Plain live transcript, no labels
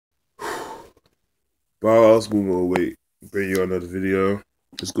But I also gonna wait, bring you another video.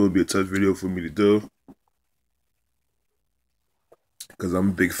 It's gonna be a tough video for me to do because I'm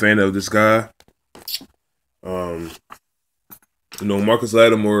a big fan of this guy. Um, Marcus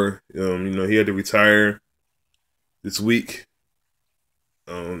Lattimore. He had to retire this week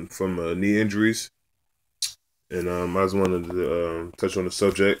from knee injuries, and I just wanted to touch on the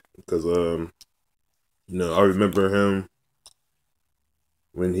subject because I remember him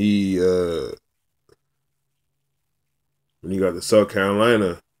when he got to South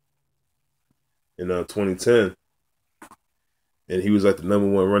Carolina in 2010, and he was like the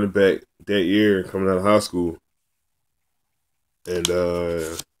 #1 running back that year coming out of high school. And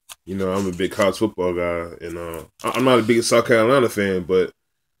I'm a big college football guy, and I'm not a big South Carolina fan, but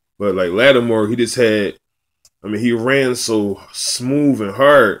like Lattimore, he just had. I mean, he ran so smooth and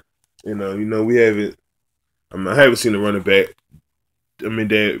hard. We haven't. I haven't seen a running back. I mean,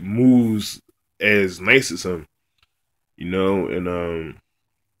 that moves as nice as him. And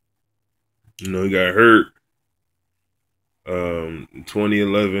he got hurt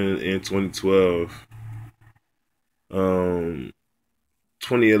 2011 and 2012.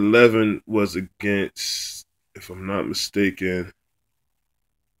 2011 was against, if I'm not mistaken,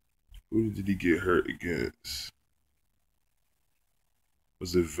 who did he get hurt against?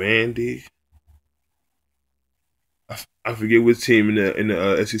 Was it Vandy? I forget which team in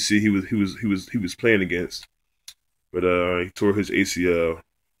the SEC he was playing against, but he tore his ACL.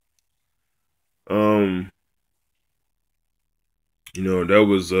 That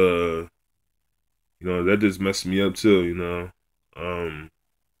was that just messed me up too. And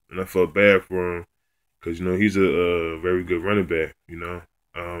I felt bad for him because he's a very good running back.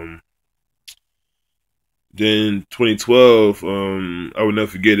 Then 2012, I would never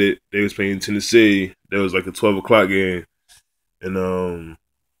forget it. They was playing Tennessee. That was like a 12 o'clock game, and I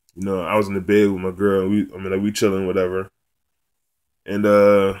was in the bed with my girl. We chilling, whatever, and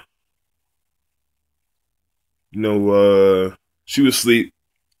she was asleep,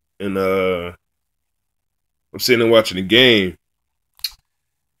 and I'm sitting there watching the game,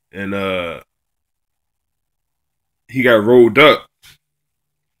 and he got rolled up,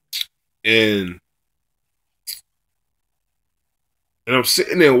 and I'm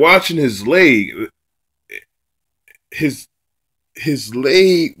sitting there watching his leg. His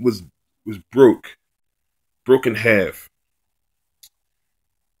leg was broken half,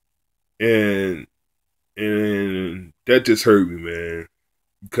 and that just hurt me, man.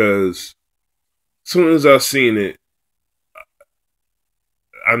 Because as soon as I seen it,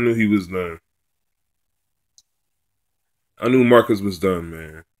 I knew he was done. I knew Marcus was done,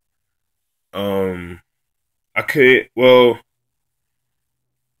 man. I can't. Well,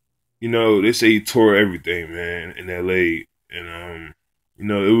 they say he tore everything, man, in that leg, and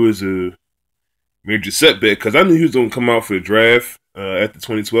it was a major setback because I knew he was gonna come out for the draft after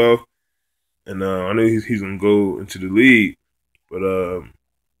 2012, and I knew he's gonna go into the league. But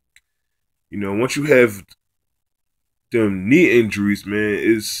once you have them knee injuries, man,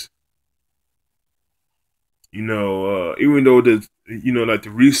 it's even though like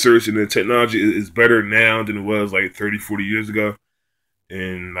the research and the technology is better now than it was like 30, 40 years ago,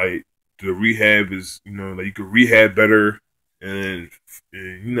 and like the rehab is like you can rehab better, and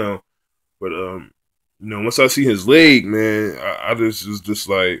but once I see his leg, man, I just was just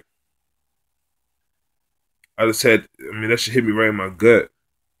like I just had. I mean, that shit hit me right in my gut,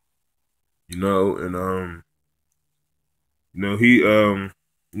 and he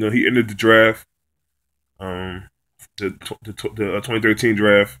ended the draft, um, the 2013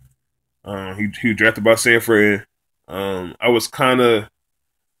 draft. He was drafted by Sanford. I was kind of.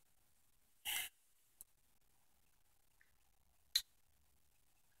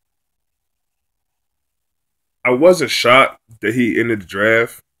 I wasn't shocked that he ended the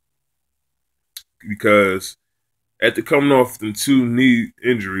draft because after coming off them two knee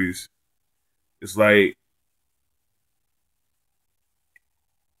injuries, it's like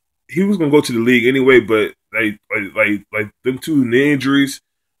he was gonna go to the league anyway. But like them two knee injuries,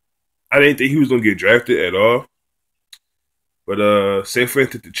 I didn't think he was gonna get drafted at all. But San Fran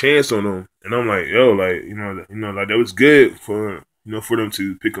took the chance on him, and I'm like, yo, like like that was good for for them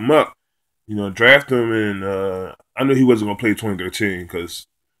to pick him up, draft him, and I knew he wasn't gonna play 2013 because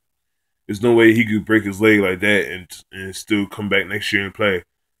there's no way he could break his leg like that and still come back next year and play.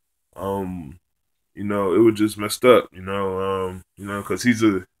 Um, it was just messed up, because he's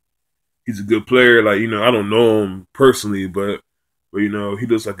a good player. Like I don't know him personally, but he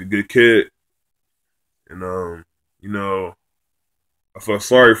looks like a good kid, and I felt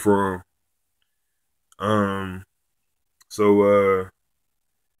sorry for him. So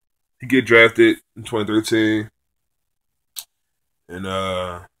he get drafted in 2013, and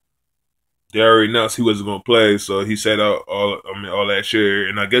they already announced he wasn't gonna play, so he sat out all last year,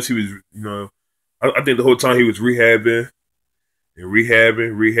 and I guess he was, I think the whole time he was rehabbing and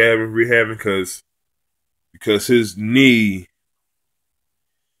rehabbing because his knee,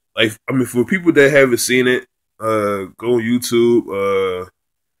 like, I mean, for people that haven't seen it, go on YouTube,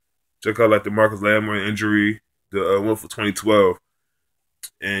 check out like the Marcus Lattimore injury, the one for 2012,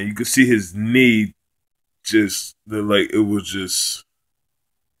 and you can see his knee just like it was just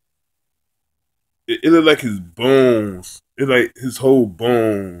it looked like his bones, it like his whole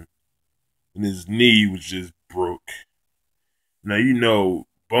bone and his knee was just broke. Now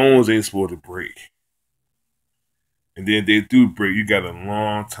bones ain't supposed to break, and then they do break. You got a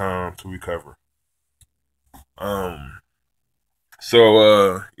long time to recover. Um,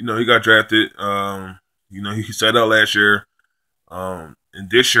 he got drafted. He sat out last year. And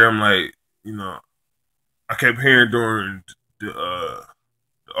this year I'm like, I kept hearing during the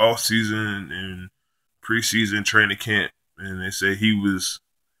off season and preseason training camp, and they said he was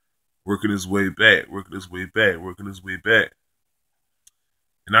working his way back, working his way back, working his way back.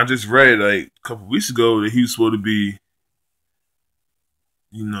 And I just read like a couple weeks ago that he was supposed to be,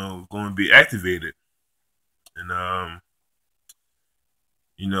 going to be activated. And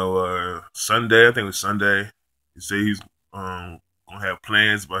Sunday, I think it was Sunday, he said he's gonna have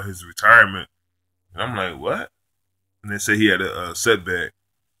plans about his retirement. And I'm like, what? And they say he had a setback.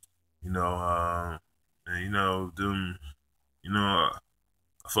 And them,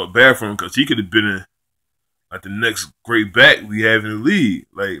 I felt bad for him because he could have been like the next great back we have in the league.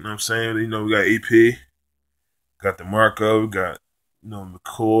 Like, you know what I'm saying? We got AP, got DeMarco, we got,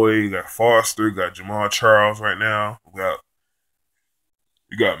 McCoy, we got Foster, we got Jamal Charles right now. We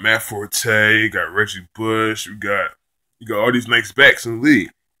got Matt Forte, we got Reggie Bush, you got all these nice backs in the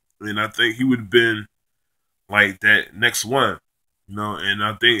league. And I think he would have been like that next one. And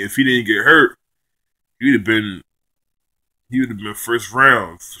I think if he didn't get hurt, he would have been first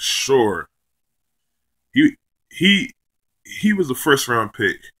round for sure. He was a first round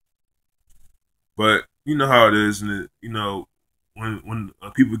pick. But you know how it is, and when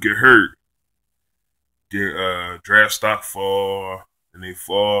people get hurt, their draft stock fall and they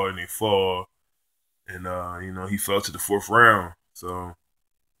fall and they fall, and he fell to the fourth round. So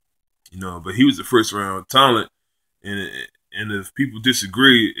but he was the first round talent, and if people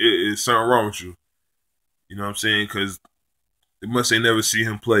disagree, it's something wrong with you. You know what I'm saying? Because they must ain't never see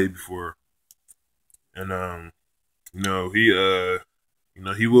him play before, and he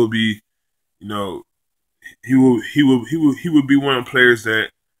will be, he will be one of the players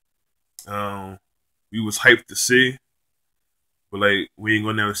that we was hyped to see, but like we ain't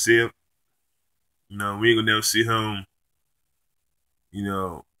gonna never see him. We ain't gonna never see him.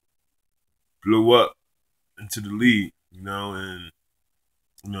 Blow up into the league. And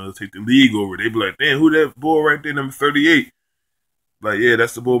take the league over. They be like, damn, who that boy right there, number 38? Like, yeah,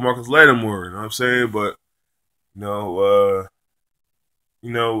 that's the boy Marcus Lattimore. You know what I'm saying? But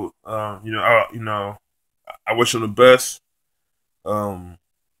I wish him the best.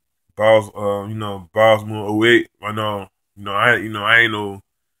 Balls more 08. I know, I ain't no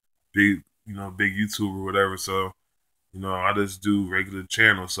big YouTuber or whatever. So, I just do regular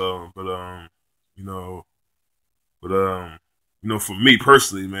channel. So, for me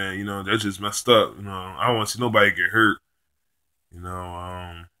personally, man, that's just messed up. I don't want to see nobody get hurt.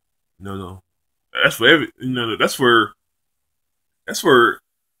 No, that's for that's for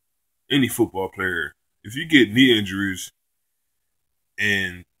any football player. If you get knee injuries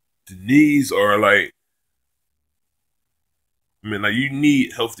and the knees are like, like you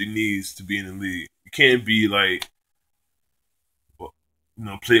need healthy knees to be in the league. You can't be like,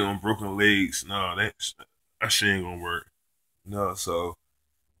 play on broken legs. No, that shit ain't gonna work. No, so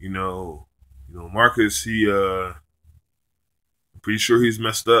Marcus, I'm pretty sure he's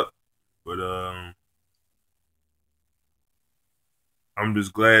messed up, but I'm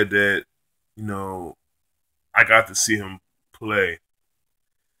just glad that I got to see him play.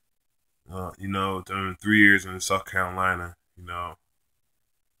 During 3 years in South Carolina,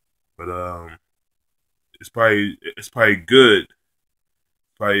 but it's probably good,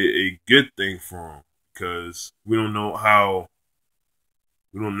 probably a good thing for him because we don't know how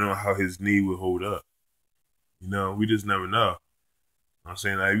his knee will hold up. We just never know. I'm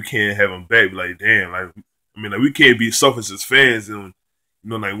saying, like, we can't have him back. Like, damn, like, we can't be selfish as fans and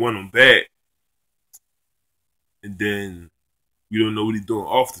like want him back, and then we don't know what he's doing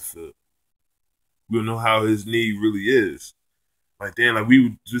off the field. We don't know how his knee really is. Like, damn, like we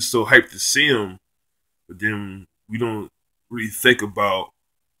were just so hyped to see him, but then we don't really think about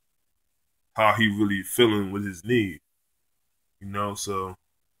how he really feeling with his knee. You know, so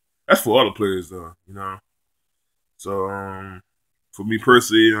that's for all the players though. You know, so for me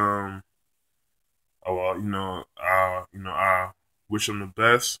personally, I wish him the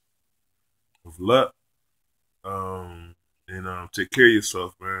best of luck. And take care of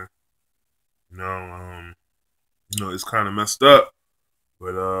yourself, man. You know, it's kind of messed up,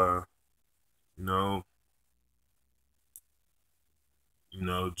 but you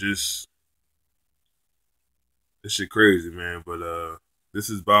know, just this shit crazy, man. But this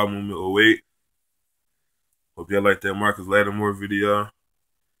is Bowel Movement '08. Hope y'all like that Marcus Lattimore video.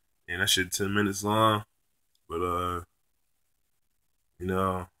 And that shit 10 minutes long. But you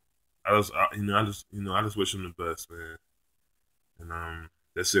know, I just wish him the best, man. And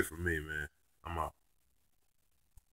that's it for me, man. I'm out.